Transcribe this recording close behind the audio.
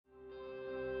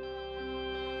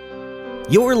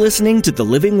You're listening to The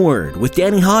Living Word with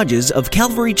Danny Hodges of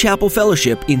Calvary Chapel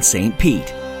Fellowship in St.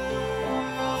 Pete.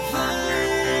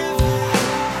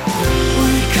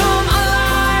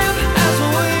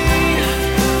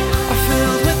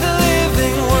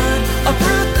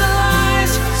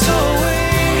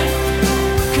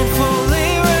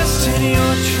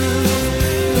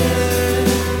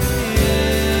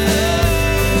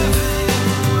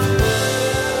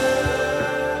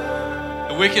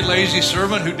 Wicked, lazy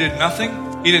servant who did nothing,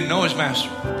 he didn't know his master.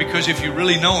 Because if you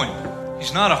really know him,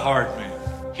 he's not a hard man.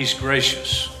 He's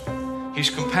gracious.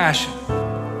 He's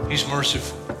compassionate. He's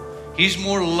merciful. He's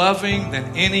more loving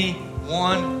than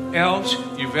anyone else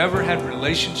you've ever had a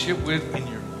relationship with in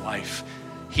your life.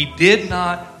 He did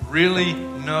not really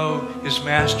know his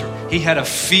master. He had a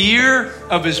fear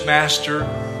of his master,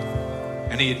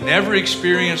 and he had never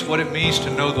experienced what it means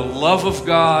to know the love of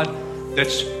God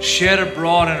that's shed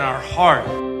abroad in our heart.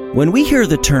 When we hear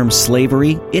the term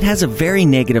slavery, it has a very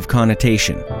negative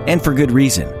connotation, and for good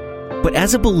reason. But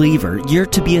as a believer, you're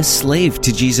to be a slave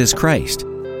to Jesus Christ.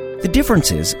 The difference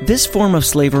is, this form of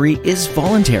slavery is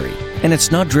voluntary, and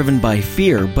it's not driven by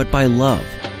fear, but by love.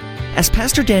 As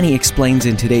Pastor Danny explains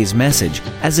in today's message,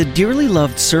 as a dearly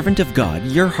loved servant of God,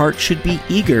 your heart should be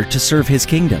eager to serve His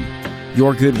kingdom.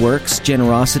 Your good works,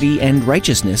 generosity, and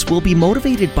righteousness will be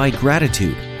motivated by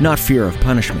gratitude, not fear of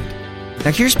punishment.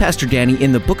 Now here's Pastor Danny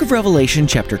in the book of Revelation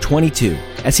chapter 22,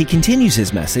 as he continues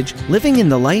his message, living in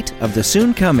the light of the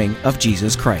soon coming of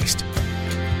Jesus Christ. To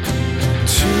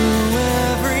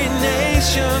every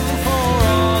nation, for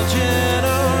all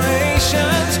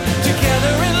generations,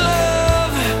 together in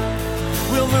love,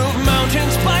 we'll move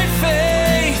mountains by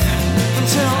faith,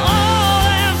 until all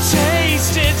have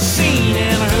tasted, seen,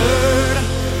 and heard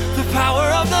the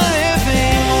power of the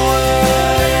living word.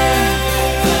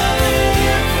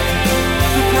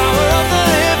 The power of the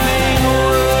living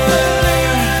word.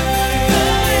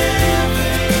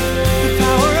 The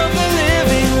power of the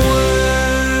living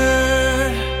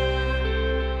word.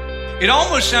 It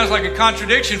almost sounds like a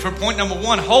contradiction for point number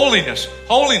one, holiness.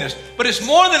 Holiness. But it's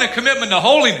more than a commitment to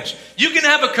holiness. You can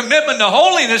have a commitment to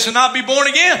holiness and not be born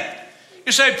again.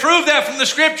 You say, prove that from the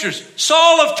scriptures.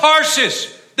 Saul of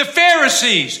Tarsus, the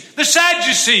Pharisees, the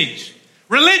Sadducees,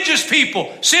 religious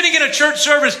people sitting in a church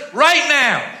service right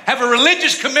now have a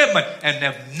religious commitment and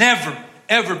have never,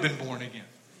 ever been born again.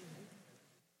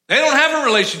 They don't have a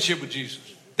relationship with Jesus.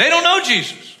 They don't know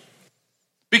Jesus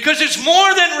because it's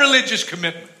more than religious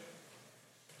commitment.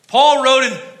 Paul wrote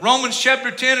in Romans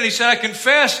chapter 10, and he said, I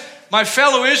confess, my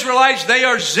fellow Israelites, they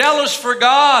are zealous for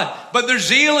God, but their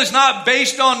zeal is not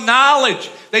based on knowledge.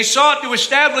 They sought to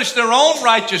establish their own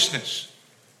righteousness.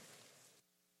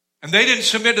 And they didn't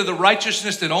submit to the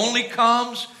righteousness that only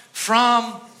comes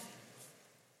from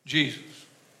Jesus.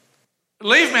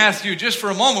 Leave Matthew just for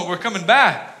a moment. We're coming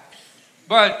back.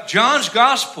 But John's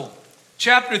Gospel,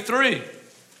 chapter 3.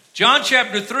 John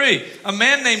chapter 3. A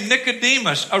man named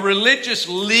Nicodemus, a religious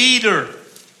leader,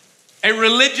 a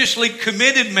religiously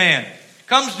committed man,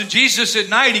 comes to Jesus at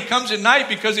night. He comes at night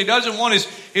because he doesn't want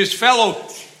his fellow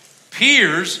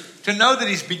peers to know that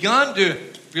he's begun to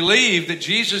believe that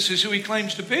Jesus is who he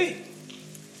claims to be.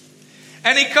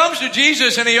 And he comes to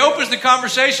Jesus and he opens the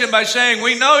conversation by saying,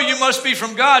 we know you must be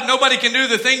from God. Nobody can do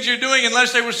the things you're doing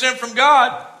unless they were sent from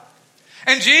God.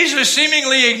 And Jesus,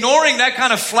 seemingly ignoring that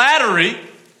kind of flattery,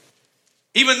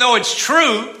 even though it's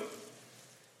true,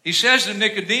 he says to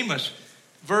Nicodemus,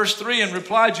 verse 3, in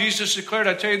reply, Jesus declared,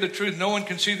 I tell you the truth, no one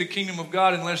can see the kingdom of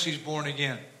God unless he's born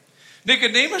again.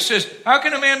 Nicodemus says, how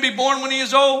can a man be born when he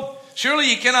is old? Surely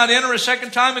he cannot enter a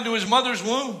second time into his mother's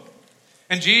womb.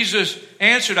 And Jesus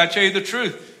answered, I tell you the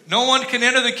truth, no one can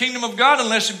enter the kingdom of God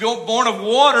unless he's born of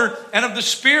water and of the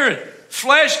Spirit.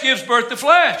 Flesh gives birth to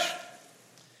flesh,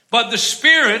 but the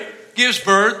Spirit gives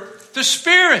birth to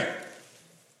spirit.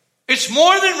 It's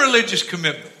more than religious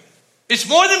commitment. It's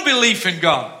more than belief in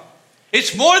God.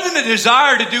 It's more than a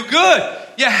desire to do good.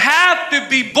 You have to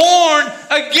be born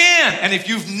again. And if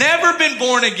you've never been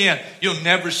born again, you'll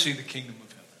never see the kingdom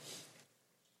of heaven.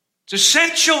 It's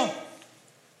essential.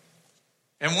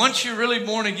 And once you're really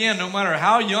born again, no matter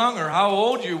how young or how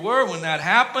old you were when that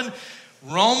happened,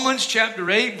 Romans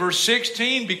chapter 8 verse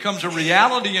 16 becomes a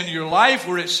reality in your life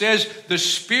where it says the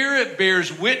Spirit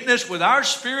bears witness with our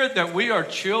spirit that we are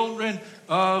children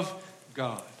of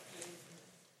God.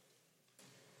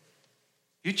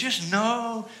 You just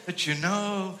know that you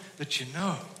know that you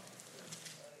know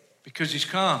because He's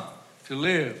come to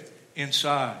live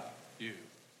inside you.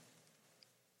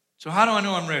 So how do I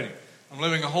know I'm ready? I'm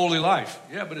living a holy life.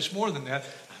 Yeah, but it's more than that.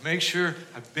 I make sure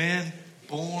I've been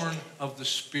born of the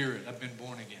Spirit. I've been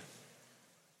born again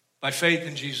by faith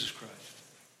in Jesus Christ.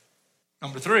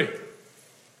 Number 3,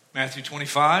 Matthew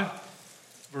 25,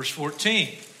 verse 14.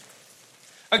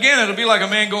 Again, it'll be like a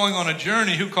man going on a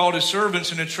journey who called his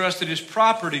servants and entrusted his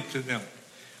property to them.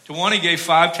 To one he gave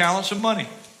 5 talents of money,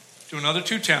 to another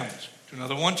 2 talents, to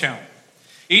another 1 talent,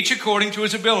 each according to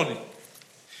his ability.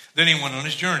 Then he went on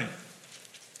his journey.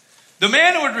 The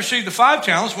man who had received the 5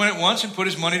 talents went at once and put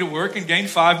his money to work and gained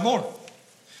 5 more.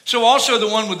 So also the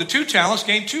one with the 2 talents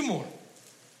gained 2 more.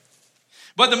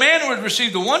 But the man who had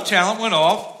received the 1 talent went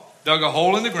off, dug a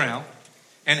hole in the ground,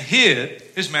 and hid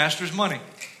his master's money.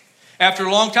 After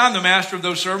a long time, the master of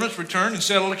those servants returned and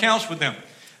settled accounts with them.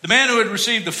 The man who had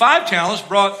received the 5 talents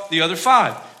brought the other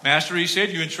 5. Master, he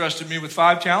said, you entrusted me with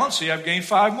 5 talents. See, I've gained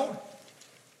 5 more.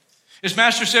 His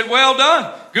master said, well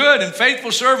done, good and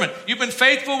faithful servant. You've been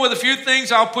faithful with a few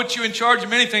things. I'll put you in charge of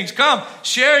many things. Come,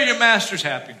 share your master's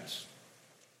happiness.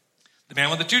 The man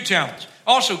with the 2 talents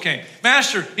also came.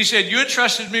 Master, he said, you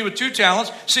entrusted me with 2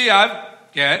 talents. See, I've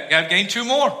gained 2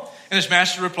 more. And his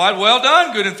master replied, well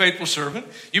done, good and faithful servant.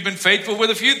 You've been faithful with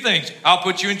a few things. I'll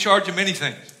put you in charge of many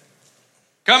things.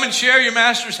 Come and share your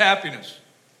master's happiness.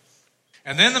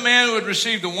 And then the man who had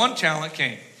received the 1 talent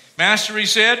came. Master, he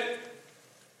said,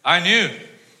 I knew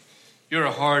you're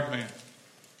a hard man.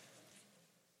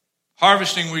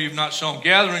 Harvesting where you've not sown,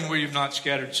 gathering where you've not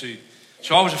scattered seed.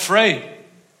 So I was afraid.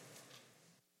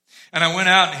 And I went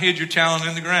out and hid your talent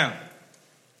in the ground.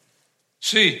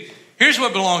 See, here's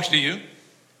what belongs to you.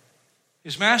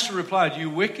 His master replied, you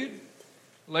wicked,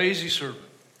 lazy servant.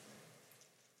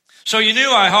 So you knew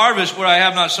I harvest where I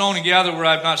have not sown and gather where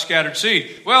I have not scattered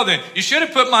seed. Well then, you should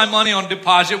have put my money on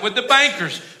deposit with the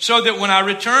bankers, so that when I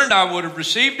returned, I would have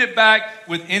received it back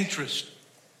with interest.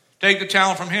 Take the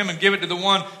talent from him and give it to the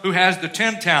one who has the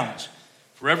 10 talents.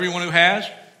 For everyone who has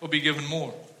will be given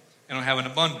more, and will have an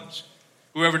abundance.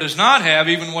 Whoever does not have,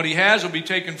 even what he has will be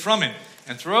taken from him.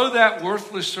 And throw that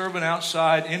worthless servant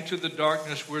outside into the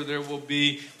darkness where there will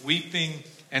be weeping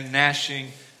and gnashing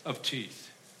of teeth.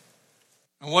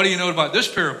 And what do you know about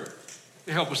this parable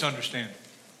to help us understand?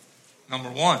 Number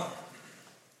 1,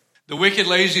 the wicked,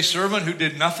 lazy servant who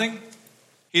did nothing,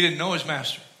 he didn't know his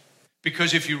master.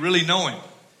 Because if you really know him,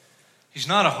 he's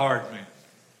not a hard man.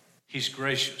 He's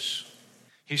gracious.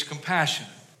 He's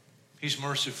compassionate. He's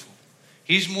merciful.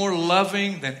 He's more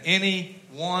loving than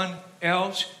anyone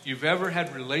else you've ever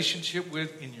had relationship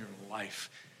with in your life.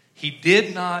 He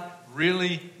did not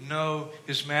really know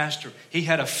his master. He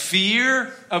had a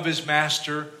fear of his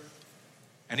master,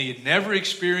 and he had never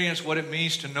experienced what it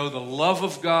means to know the love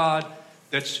of God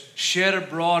that's shed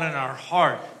abroad in our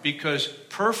heart, because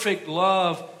perfect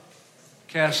love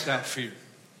casts out fear.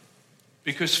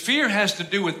 Because fear has to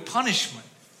do with punishment.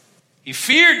 He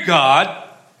feared God.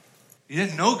 He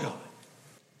didn't know God.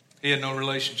 He had no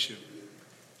relationship.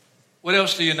 What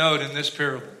else do you note in this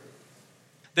parable?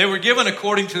 They were given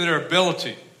according to their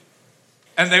ability.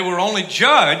 And they were only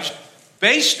judged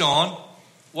based on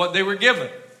what they were given.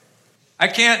 I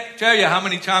can't tell you how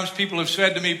many times people have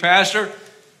said to me, Pastor,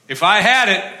 if I had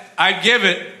it, I'd give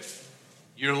it.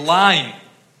 You're lying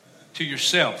to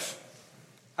yourself.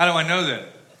 How do I know that?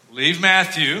 Leave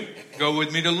Matthew. Go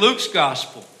with me to Luke's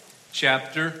Gospel,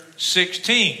 chapter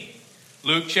 16.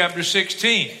 Luke chapter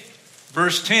 16,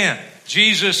 verse 10.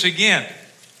 Jesus again.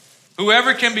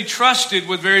 Whoever can be trusted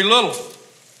with very little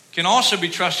can also be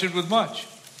trusted with much.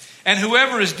 And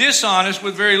whoever is dishonest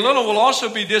with very little will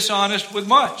also be dishonest with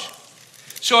much.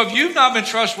 So if you've not been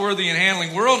trustworthy in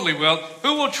handling worldly wealth,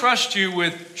 who will trust you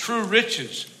with true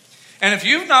riches? And if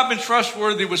you've not been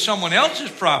trustworthy with someone else's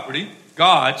property,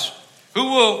 God's, who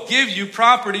will give you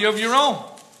property of your own?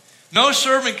 No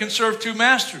servant can serve 2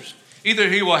 masters. Either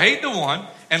he will hate the one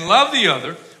and love the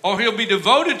other, or he'll be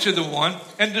devoted to the one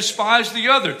and despise the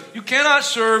other. You cannot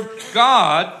serve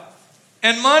God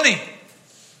and money.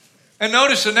 And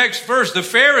notice the next verse. The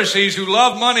Pharisees who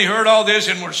loved money heard all this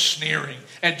and were sneering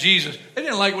at Jesus. They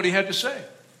didn't like what he had to say.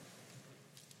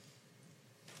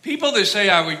 People that say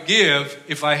I would give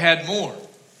if I had more,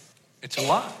 it's a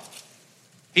lie.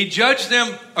 He judged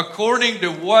them according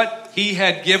to what he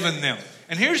had given them.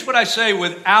 And here's what I say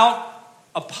without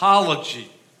apology.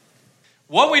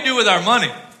 What we do with our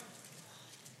money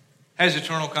has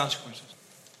eternal consequences.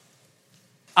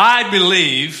 I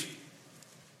believe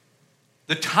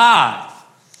the tithe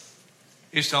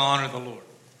is to honor the Lord.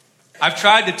 I've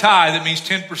tried to tithe. That means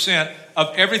 10%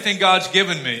 of everything God's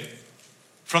given me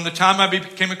from the time I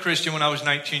became a Christian when I was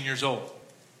 19 years old.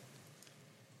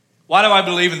 Why do I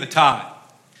believe in the tithe?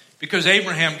 Because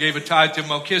Abraham gave a tithe to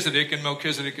Melchizedek, and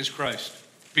Melchizedek is Christ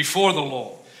before the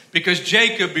law. Because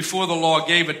Jacob before the law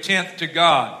gave a tenth to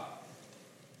God.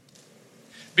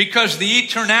 Because the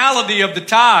eternality of the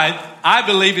tithe, I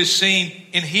believe, is seen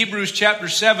in Hebrews chapter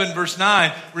 7, verse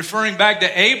 9, referring back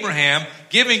to Abraham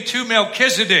giving to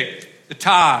Melchizedek the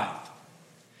tithe.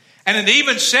 And it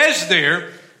even says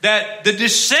there that the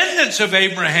descendants of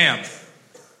Abraham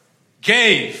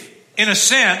gave, in a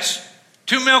sense,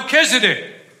 to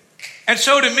Melchizedek. And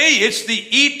so to me, it's the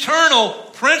eternal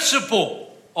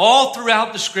principle all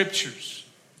throughout the Scriptures.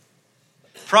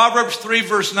 Proverbs 3,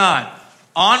 verse 9.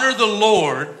 Honor the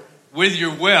Lord with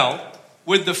your wealth,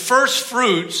 with the first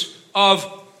fruits of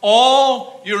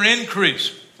all your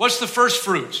increase. What's the first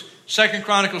fruits? 2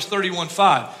 Chronicles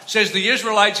 31:5 says the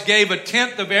Israelites gave a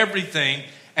tenth of everything,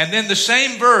 and then the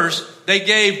same verse, they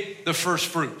gave the first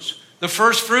fruits. The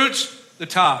first fruits, the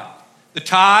tithe. The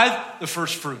tithe, the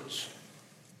first fruits.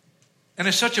 And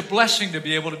it's such a blessing to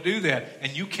be able to do that,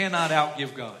 and you cannot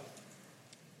outgive God.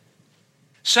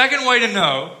 Second way to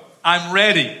know I'm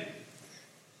ready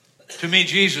to meet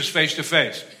Jesus face to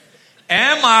face.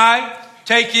 Am I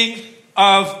taking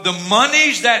of the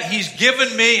monies that He's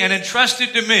given me and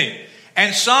entrusted to me?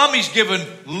 And some He's given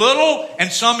little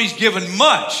and some He's given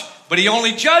much. But He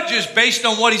only judges based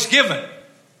on what He's given.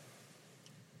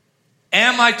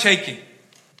 Am I taking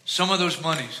some of those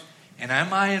monies and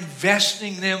am I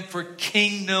investing them for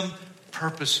kingdom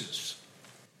purposes?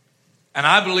 And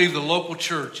I believe the local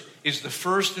church is the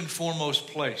first and foremost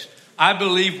place. I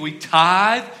believe we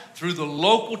tithe through the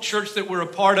local church that we're a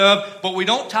part of, but we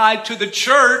don't tithe to the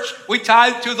church. We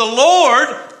tithe to the Lord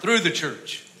through the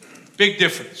church. Big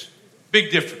difference.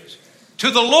 Big difference.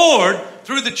 To the Lord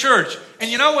through the church.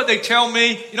 And you know what they tell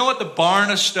me? You know what the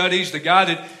Barna studies, the guy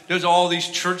that does all these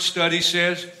church studies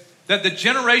says? That the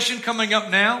generation coming up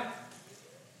now,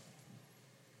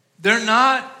 they're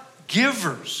not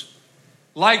givers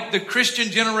like the Christian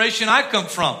generation I come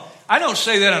from. I don't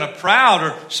say that in a proud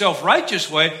or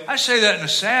self-righteous way. I say that in a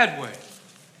sad way.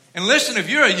 And listen, if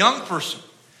you're a young person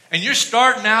and you're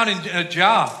starting out in a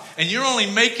job and you're only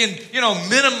making,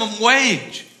 minimum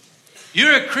wage,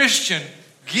 you're a Christian,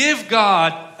 give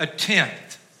God a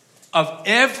tenth of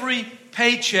every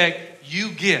paycheck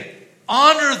you get.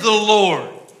 Honor the Lord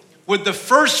with the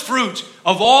first fruits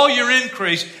of all your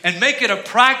increase and make it a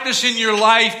practice in your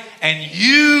life, and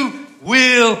you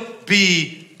will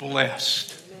be blessed.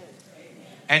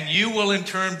 And you will in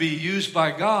turn be used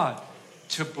by God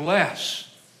to bless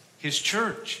His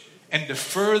church and to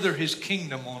further His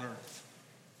kingdom on earth.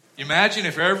 Imagine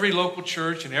if every local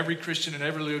church and every Christian in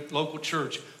every local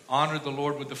church honored the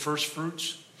Lord with the first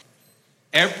fruits.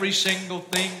 Every single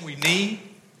thing we need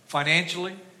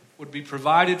financially would be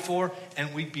provided for,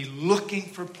 and we'd be looking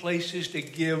for places to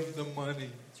give the money.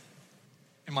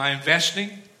 Am I investing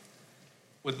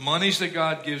with monies that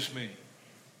God gives me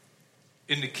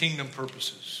into kingdom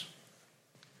purposes?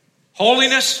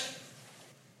 Holiness.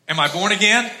 Am I born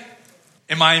again?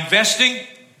 Am I investing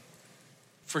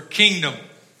for kingdom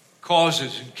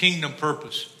causes and kingdom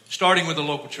purpose? Starting with the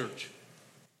local church.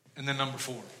 And then number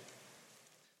 4.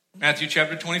 Matthew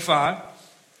chapter 25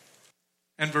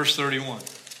 and verse 31.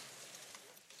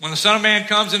 When the Son of Man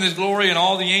comes in His glory and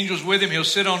all the angels with Him, He'll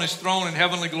sit on His throne in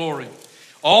heavenly glory.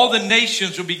 All the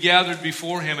nations will be gathered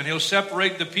before Him, and He'll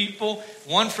separate the people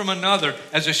one from another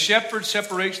as a shepherd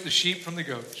separates the sheep from the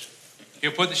goats.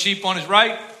 He'll put the sheep on His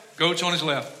right, goats on His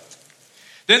left.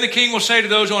 Then the King will say to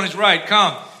those on His right,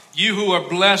 "Come, you who are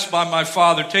blessed by my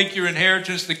Father, take your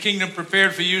inheritance, the kingdom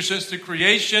prepared for you since the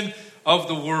creation of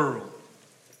the world.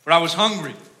 For I was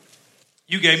hungry,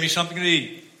 you gave me something to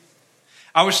eat.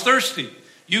 I was thirsty,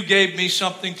 you gave me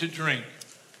something to drink.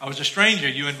 I was a stranger,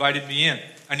 you invited me in.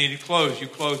 I needed clothes, you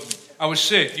clothed me. I was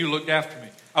sick, you looked after me.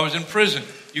 I was in prison,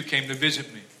 you came to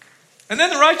visit me." And then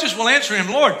the righteous will answer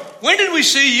Him, "Lord, when did we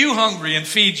see you hungry and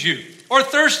feed you, or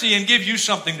thirsty and give you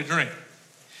something to drink?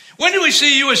 When did we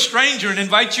see you a stranger and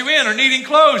invite you in, or needing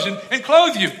clothes and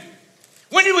clothe you?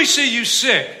 When did we see you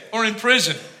sick or in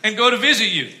prison and go to visit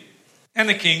you?" And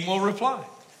the King will reply,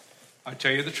 "I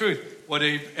tell you the truth,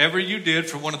 whatever you did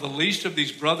for one of the least of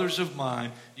these brothers of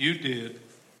mine, you did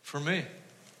for me."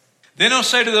 Then He'll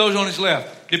say to those on His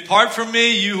left, "Depart from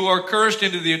me, you who are cursed,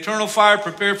 into the eternal fire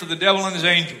prepared for the devil and his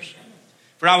angels.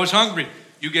 For I was hungry,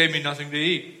 you gave me nothing to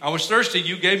eat. I was thirsty,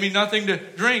 you gave me nothing to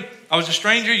drink. I was a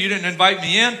stranger, you didn't invite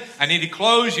me in. I needed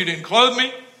clothes, you didn't clothe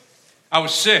me. I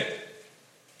was sick,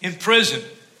 in prison,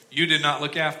 you did not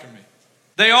look after me."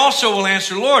 They also will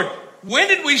answer, "Lord, when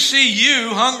did we see you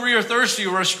hungry or thirsty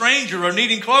or a stranger or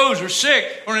needing clothes or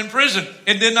sick or in prison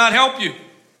and did not help you?"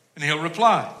 And He'll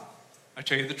reply, "I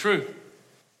tell you the truth,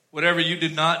 whatever you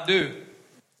did not do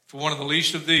for one of the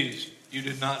least of these, you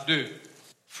did not do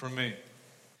for me."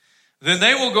 Then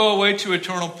they will go away to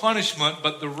eternal punishment,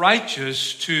 but the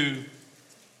righteous to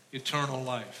eternal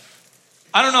life.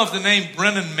 I don't know if the name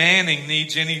Brennan Manning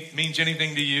means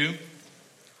anything to you.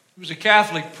 He was a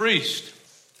Catholic priest,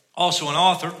 also an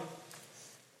author.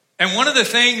 And one of the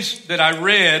things that I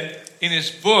read in his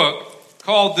book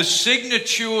called The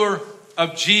Signature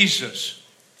of Jesus,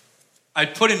 I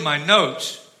put in my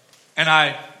notes, and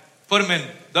I put them in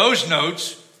those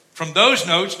notes, from those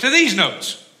notes to these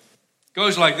notes. It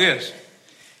goes like this.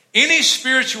 Any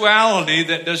spirituality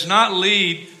that does not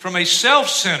lead from a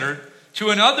self-centered to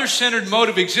an other-centered mode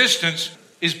of existence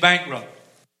is bankrupt.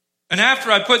 And after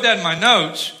I put that in my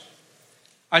notes,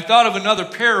 I thought of another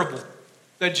parable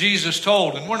that Jesus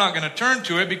told. And we're not going to turn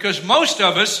to it because most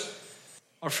of us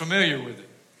are familiar with it.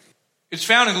 It's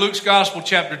found in Luke's Gospel,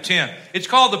 chapter 10. It's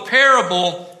called the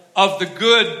parable of the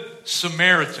Good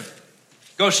Samaritan.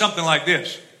 It goes something like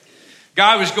this.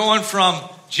 Guy was going from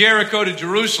Jericho to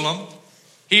Jerusalem.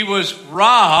 He was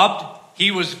robbed,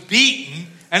 he was beaten,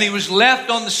 and he was left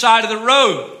on the side of the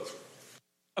road.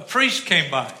 A priest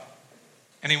came by,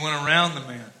 and he went around the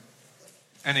man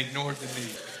and ignored the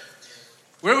need.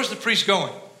 Where was the priest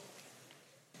going?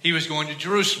 He was going to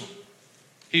Jerusalem.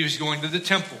 He was going to the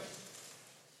temple.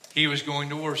 He was going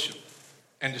to worship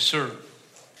and to serve.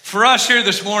 For us here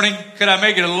this morning, could I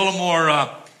make it a little more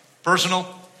personal?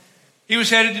 He was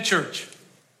headed to church.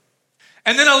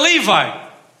 And then a Levite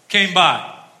came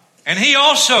by, and he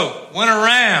also went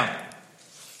around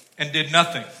and did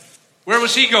nothing. Where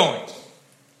was he going?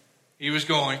 He was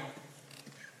going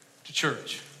to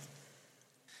church.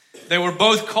 They were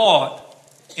both caught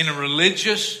in a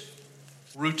religious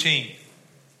routine.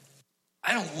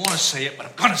 I don't want to say it, but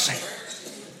I'm going to say it.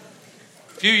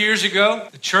 A few years ago,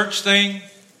 the church thing,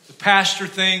 the pastor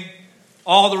thing,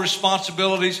 all the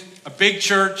responsibilities, a big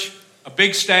church, a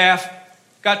big staff,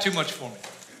 got too much for me.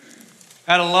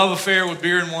 Had a love affair with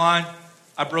beer and wine.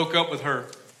 I broke up with her.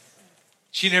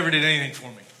 She never did anything for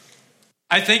me.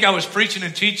 I think I was preaching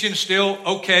and teaching still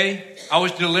okay. I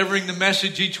was delivering the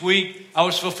message each week. I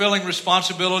was fulfilling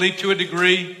responsibility to a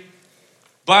degree.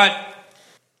 But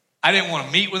I didn't want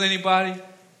to meet with anybody.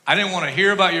 I didn't want to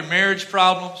hear about your marriage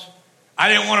problems. I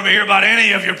didn't want to hear about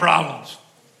any of your problems.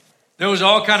 There was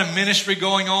all kind of ministry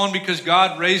going on because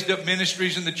God raised up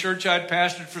ministries in the church I'd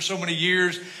pastored for so many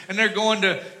years. And they're going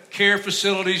to care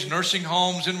facilities, nursing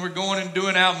homes, and we're going and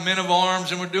doing out men of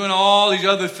arms, and we're doing all these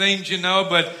other things,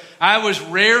 but I was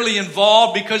rarely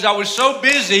involved because I was so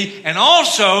busy, and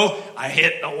also I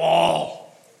hit the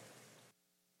wall.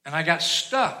 And I got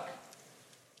stuck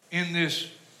in this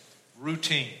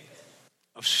routine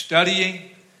of studying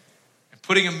and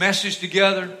putting a message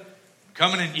together,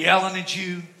 coming and yelling at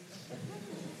you,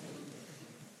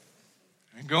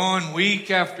 and going week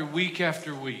after week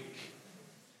after week.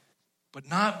 But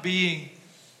not being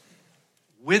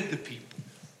with the people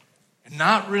and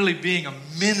not really being a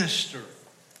minister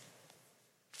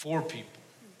for people.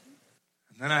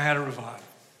 And then I had a revival.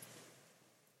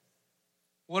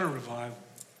 What a revival.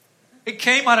 It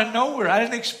came out of nowhere. I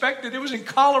didn't expect it. It was in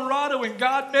Colorado, and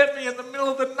God met me in the middle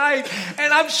of the night.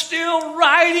 And I'm still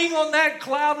riding on that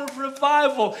cloud of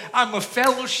revival. I'm a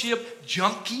fellowship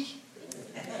junkie.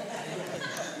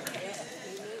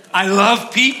 I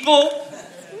love people.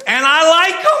 And I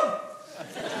like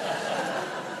them.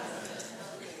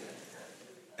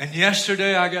 And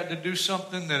yesterday I got to do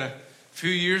something that a few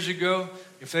years ago,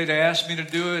 if they'd asked me to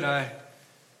do it, I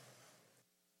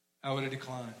would have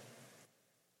declined.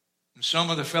 And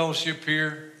some of the fellowship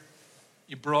here,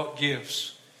 you brought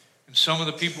gifts. And some of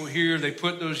the people here, they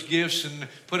put those gifts and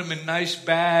put them in nice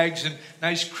bags and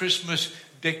nice Christmas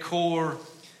decor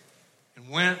and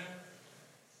went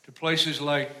to places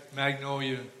like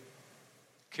Magnolia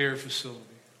Care Facility.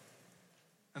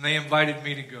 And they invited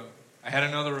me to go. I had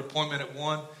another appointment at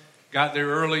 1, got there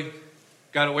early,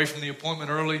 got away from the appointment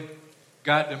early,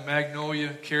 got to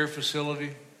Magnolia Care Facility,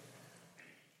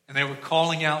 and they were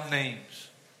calling out names,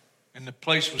 and the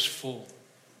place was full.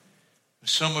 And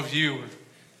some of you were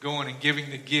going and giving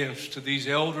the gifts to these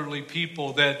elderly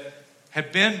people that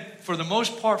have been, for the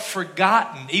most part,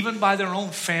 forgotten, even by their own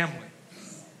family.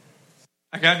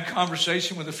 I got in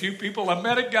conversation with a few people. I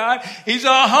met a guy, he's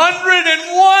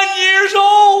 101 years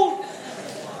old.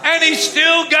 And he's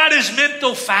still got his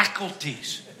mental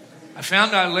faculties. I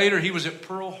found out later he was at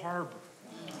Pearl Harbor.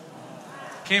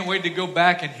 Can't wait to go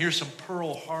back and hear some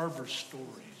Pearl Harbor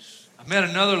stories. I met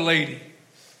another lady,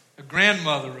 a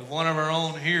grandmother of one of our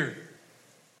own here.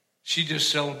 She just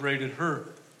celebrated her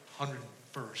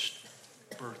 101st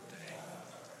birthday.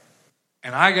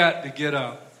 And I got to get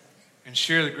up and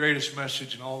share the greatest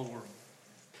message in all the world.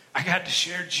 I got to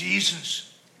share Jesus.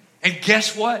 And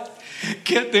guess what?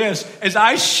 Get this. As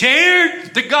I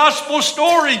shared the gospel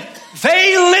story,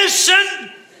 they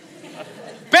listened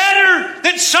better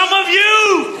than some of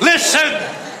you.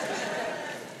 Listen.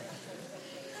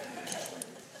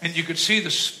 And you could see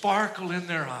the sparkle in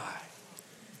their eye.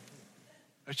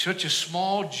 It's such a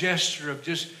small gesture of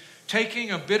just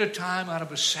taking a bit of time out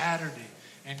of a Saturday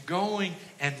and going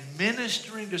and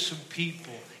ministering to some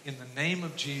people in the name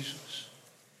of Jesus.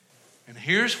 And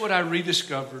here's what I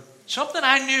rediscovered. Something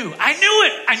I knew. I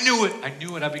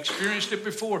knew it. I've experienced it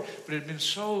before, but it had been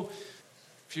so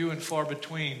few and far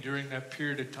between during that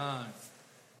period of time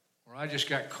where I just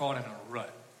got caught in a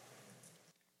rut.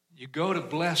 You go to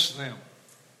bless them,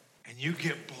 and you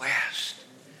get blessed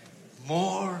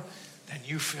more than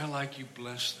you feel like you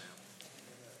bless them.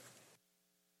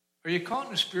 Are you caught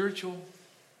in a spiritual,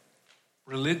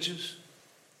 religious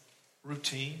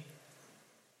routine?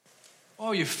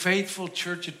 Oh, you're faithful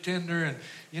church attender, and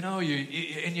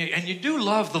you do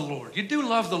love the Lord. You do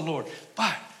love the Lord.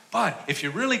 But if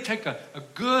you really take a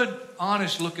good,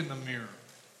 honest look in the mirror,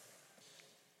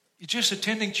 you're just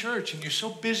attending church, and you're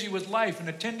so busy with life, and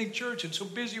attending church and so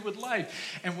busy with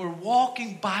life, and we're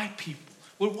walking by people.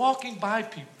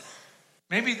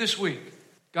 Maybe this week,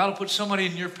 God will put somebody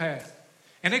in your path.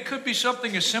 And it could be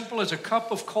something as simple as a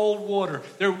cup of cold water.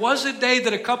 There was a day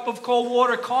that a cup of cold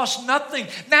water cost nothing.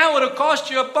 Now it'll cost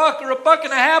you $1 or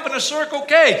 $1.50 in a Circle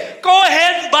K. Go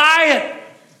ahead and buy it.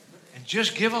 And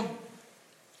just give them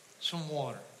some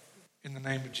water in the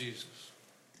name of Jesus.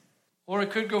 Or it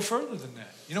could go further than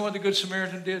that. You know what the Good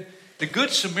Samaritan did? The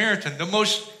Good Samaritan, the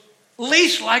most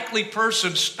least likely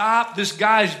person, stopped. This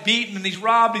guy's beaten and he's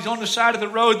robbed. He's on the side of the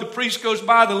road. The priest goes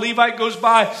by. The Levite goes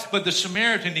by. But the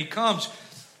Samaritan, he comes.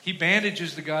 He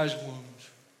bandages the guy's wounds.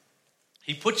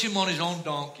 He puts him on his own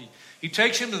donkey. He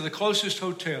takes him to the closest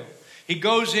hotel. He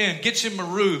goes in, gets him a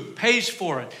room, pays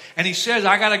for it. And he says,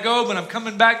 I got to go, but I'm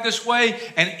coming back this way.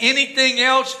 And anything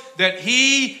else that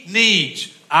he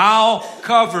needs, I'll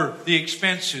cover the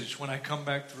expenses when I come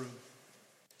back through.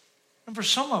 And for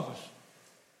some of us,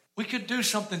 we could do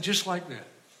something just like that.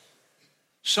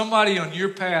 Somebody on your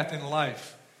path in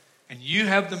life, and you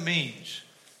have the means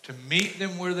to meet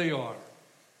them where they are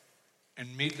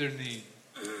and meet their need.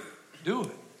 Do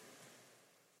it.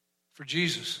 For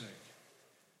Jesus' sake.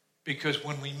 Because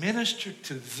when we minister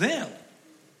to them,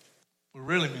 we're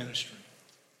really ministering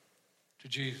to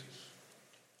Jesus.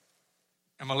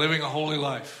 Am I living a holy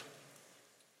life?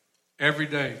 Every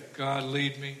day, God,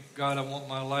 lead me. God, I want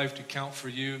my life to count for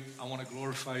you. I want to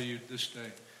glorify you this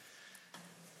day.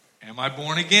 Am I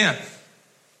born again?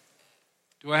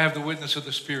 Do I have the witness of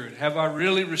the Spirit? Have I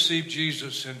really received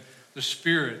Jesus, and the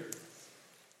Spirit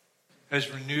has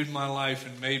renewed my life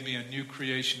and made me a new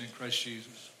creation in Christ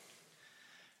Jesus?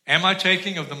 Am I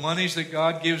taking of the monies that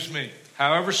God gives me,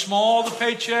 however small the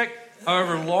paycheck,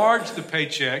 however large the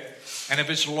paycheck, and if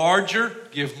it's larger,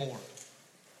 give more?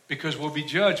 Because we'll be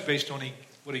judged based on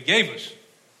what He gave us,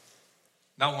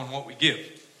 not on what we give,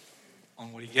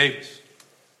 on what He gave us.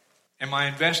 Am I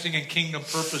investing in kingdom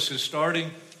purposes,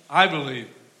 starting, I believe,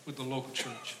 with the local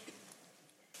church?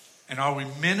 And are we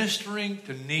ministering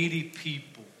to needy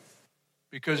people?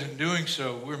 Because in doing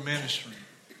so, we're ministering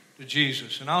to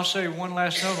Jesus. And I'll say one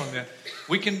last note on that.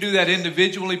 We can do that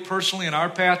individually, personally, in our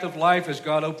path of life as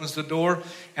God opens the door.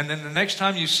 And then the next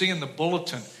time you see in the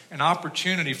bulletin an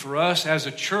opportunity for us as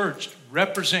a church to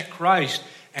represent Christ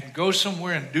and go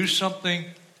somewhere and do something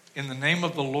in the name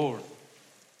of the Lord,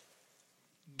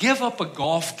 give up a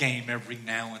golf game every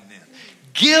now and then.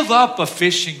 Give up a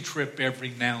fishing trip every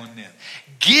now and then.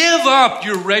 Give up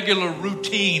your regular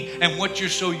routine and what you're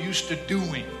so used to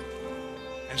doing.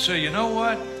 And say, you know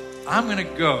what? I'm going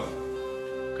to go.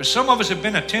 Because some of us have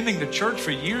been attending the church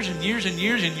for years and years and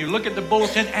years, and you look at the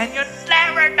bulletin and you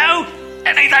never know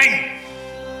anything.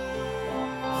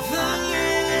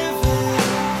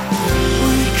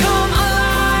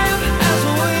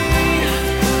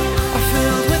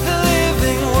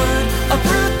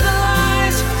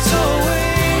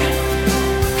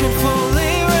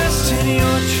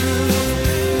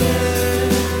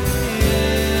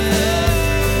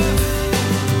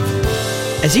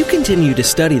 As you continue to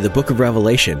study the book of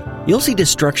Revelation, you'll see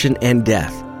destruction and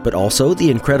death, but also the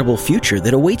incredible future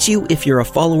that awaits you if you're a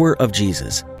follower of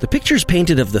Jesus. The pictures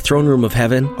painted of the throne room of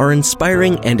heaven are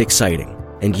inspiring and exciting,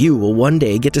 and you will one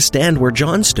day get to stand where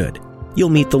John stood. You'll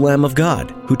meet the Lamb of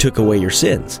God, who took away your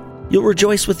sins. You'll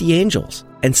rejoice with the angels,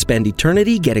 and spend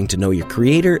eternity getting to know your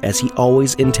Creator as He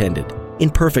always intended, in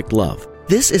perfect love.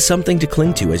 This is something to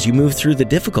cling to as you move through the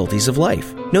difficulties of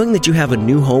life. Knowing that you have a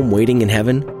new home waiting in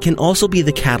heaven can also be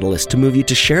the catalyst to move you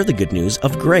to share the good news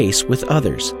of grace with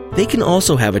others. They can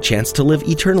also have a chance to live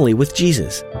eternally with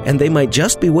Jesus, and they might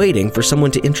just be waiting for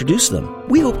someone to introduce them.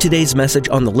 We hope today's message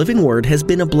on the Living Word has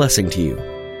been a blessing to you.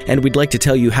 And we'd like to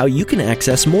tell you how you can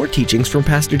access more teachings from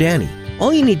Pastor Danny.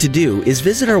 All you need to do is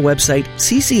visit our website,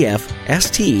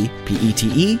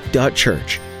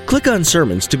 ccfstpete.church. Click on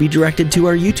Sermons to be directed to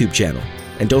our YouTube channel.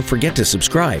 And don't forget to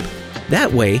subscribe.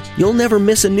 That way, you'll never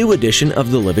miss a new edition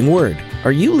of The Living Word.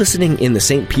 Are you listening in the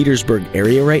St. Petersburg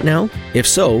area right now? If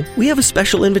so, we have a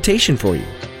special invitation for you.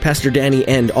 Pastor Danny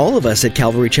and all of us at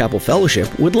Calvary Chapel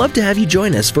Fellowship would love to have you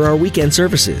join us for our weekend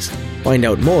services. Find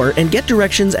out more and get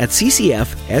directions at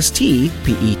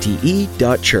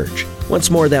ccfstpete.church. Once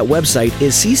more, that website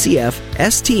is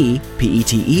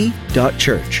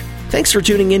ccfstpete.church. Thanks for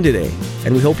tuning in today,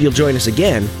 and we hope you'll join us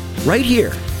again right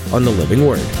here on The Living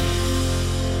Word.